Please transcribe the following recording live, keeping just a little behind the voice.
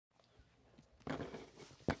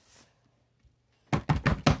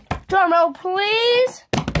Drum roll, please.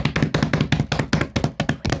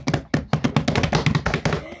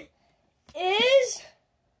 Is,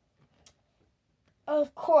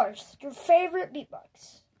 of course, your favorite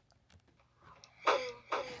beatbox.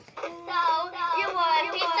 No, you won.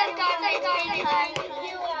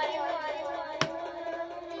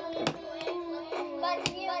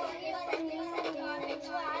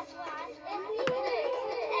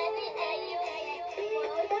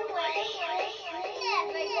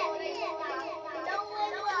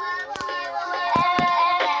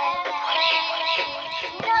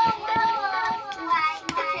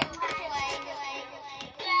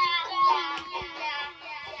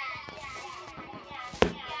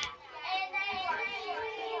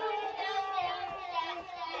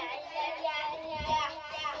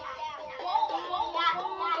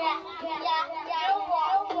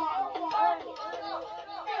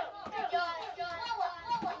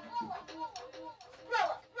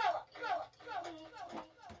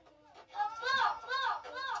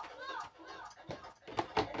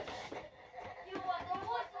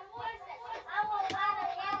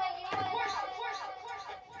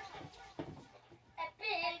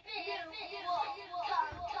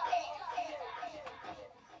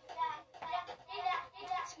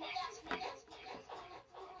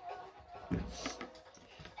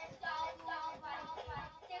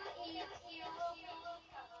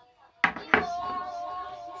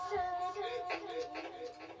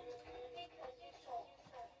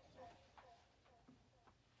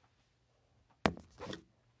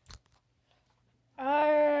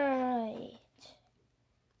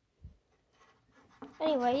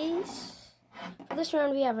 Anyways, for this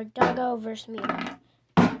round we have a doggo versus me.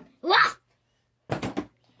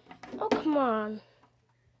 Oh, come on.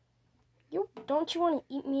 Don't you want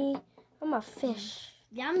to eat me? I'm a fish.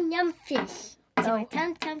 Yum, yum, fish. Oh.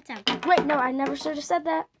 Tum. Wait, no, I never should have said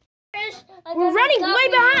that. We're running way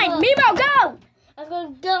behind. Mimo, go! I'm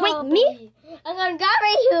going to go. Wait, me? I'm going to go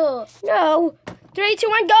you. No. 3, 2,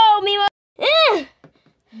 1, go, Mimo.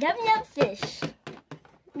 Yum, yum, fish.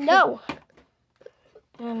 No.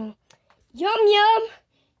 Yum, yum.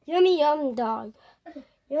 Yummy, yum, dog.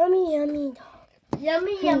 Yummy, yummy dog.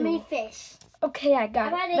 Yummy, yummy fish. Okay, I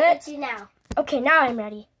got I'm it. ready to eat you now. Okay, now I'm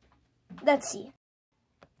ready. Let's see.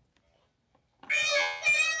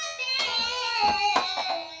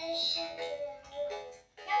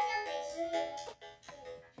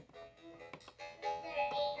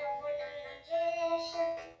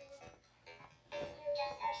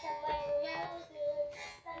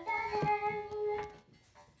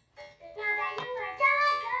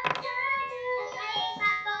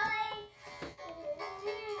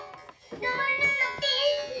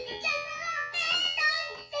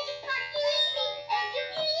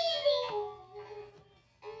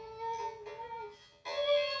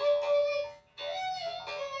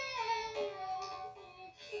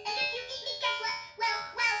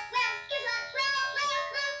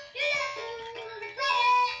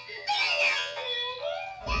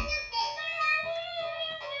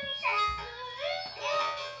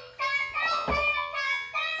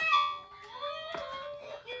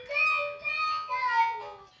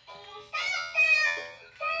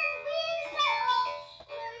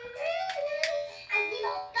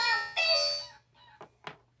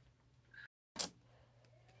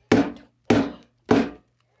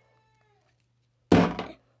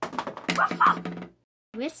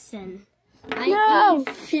 Listen. No. I eat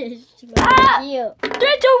fish. You. 3,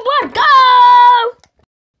 2, 1, go!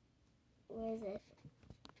 Where is it?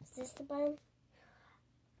 Is this the button?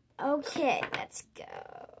 Okay, let's go.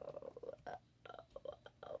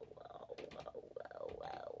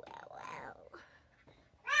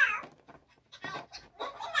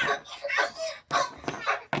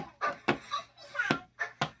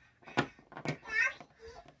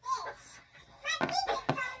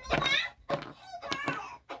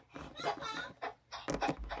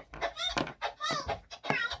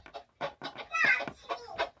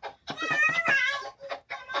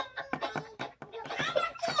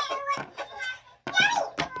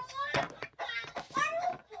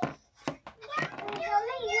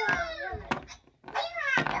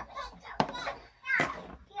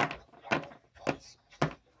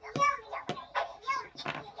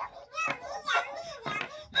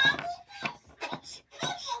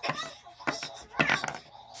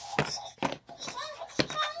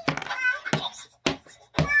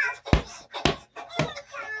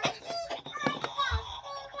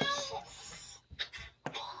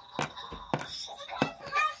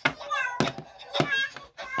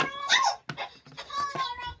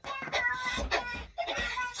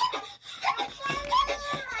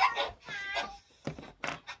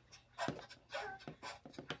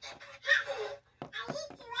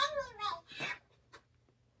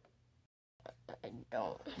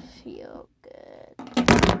 don't feel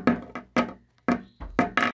good.